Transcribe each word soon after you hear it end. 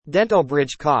Dental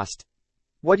bridge cost.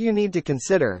 What you need to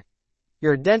consider.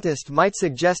 Your dentist might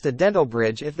suggest a dental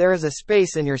bridge if there is a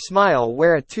space in your smile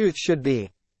where a tooth should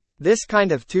be. This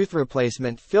kind of tooth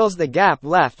replacement fills the gap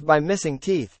left by missing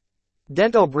teeth.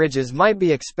 Dental bridges might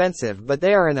be expensive, but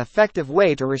they are an effective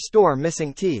way to restore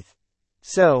missing teeth.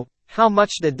 So, how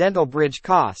much did dental bridge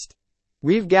cost?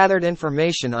 We've gathered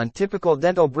information on typical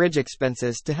dental bridge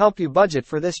expenses to help you budget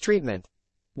for this treatment.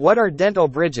 What are dental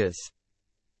bridges?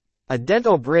 A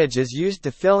dental bridge is used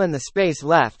to fill in the space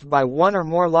left by one or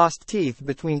more lost teeth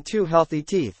between two healthy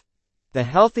teeth. The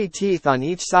healthy teeth on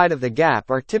each side of the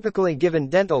gap are typically given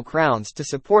dental crowns to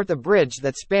support the bridge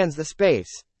that spans the space.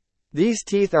 These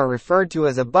teeth are referred to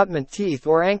as abutment teeth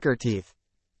or anchor teeth.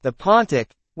 The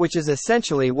pontic, which is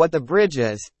essentially what the bridge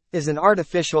is an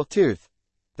artificial tooth.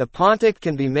 The pontic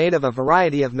can be made of a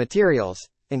variety of materials,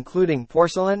 including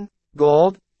porcelain,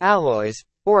 gold, alloys,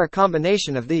 or a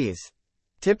combination of these.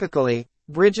 Typically,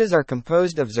 bridges are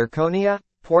composed of zirconia,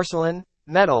 porcelain,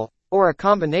 metal, or a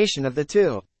combination of the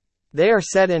two. They are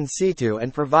set in situ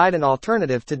and provide an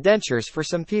alternative to dentures for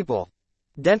some people.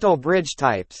 Dental bridge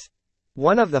types.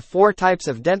 One of the 4 types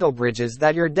of dental bridges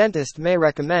that your dentist may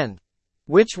recommend.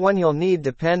 Which one you'll need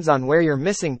depends on where your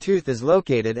missing tooth is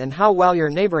located and how well your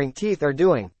neighboring teeth are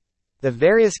doing. The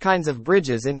various kinds of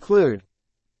bridges include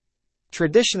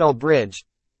traditional bridge.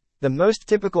 The most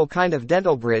typical kind of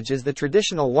dental bridge is the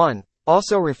traditional one,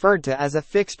 also referred to as a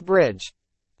fixed bridge.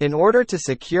 In order to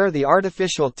secure the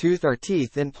artificial tooth or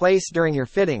teeth in place during your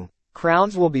fitting,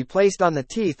 crowns will be placed on the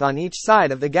teeth on each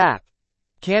side of the gap.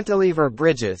 Cantilever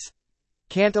bridges.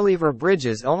 Cantilever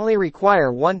bridges only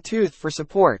require one tooth for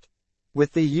support.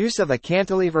 With the use of a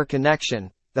cantilever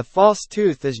connection, the false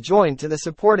tooth is joined to the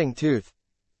supporting tooth.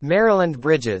 Maryland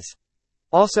bridges.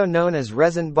 Also known as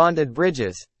resin-bonded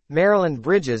bridges, Maryland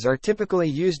bridges are typically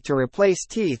used to replace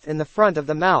teeth in the front of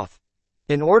the mouth.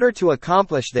 In order to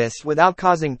accomplish this without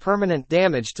causing permanent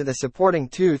damage to the supporting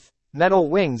tooth, metal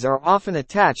wings are often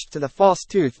attached to the false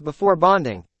tooth before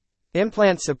bonding.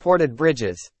 Implant-supported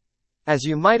bridges. As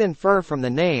you might infer from the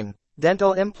name,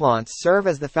 dental implants serve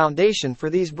as the foundation for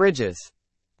these bridges.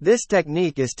 This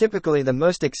technique is typically the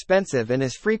most expensive and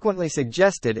is frequently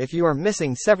suggested if you are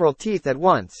missing several teeth at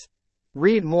once.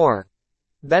 Read more.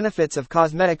 Benefits of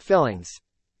cosmetic fillings.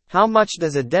 How much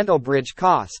does a dental bridge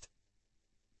cost?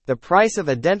 The price of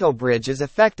a dental bridge is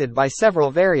affected by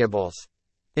several variables.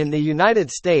 In the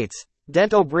United States,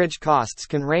 dental bridge costs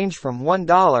can range from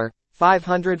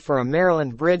 $1.500 for a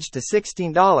Maryland bridge to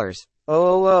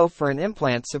 $16.000 for an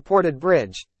implant-supported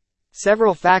bridge.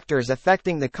 Several factors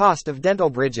affecting the cost of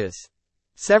dental bridges.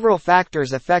 Several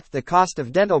factors affect the cost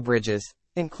of dental bridges,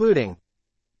 including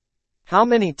how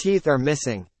many teeth are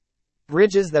missing.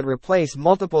 Bridges that replace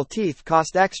multiple teeth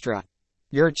cost extra.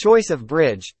 Your choice of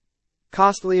bridge.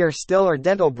 Costlier still are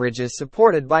dental bridges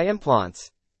supported by implants.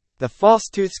 The false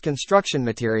tooth's construction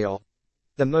material.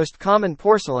 The most common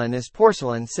porcelain is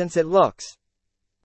porcelain since it looks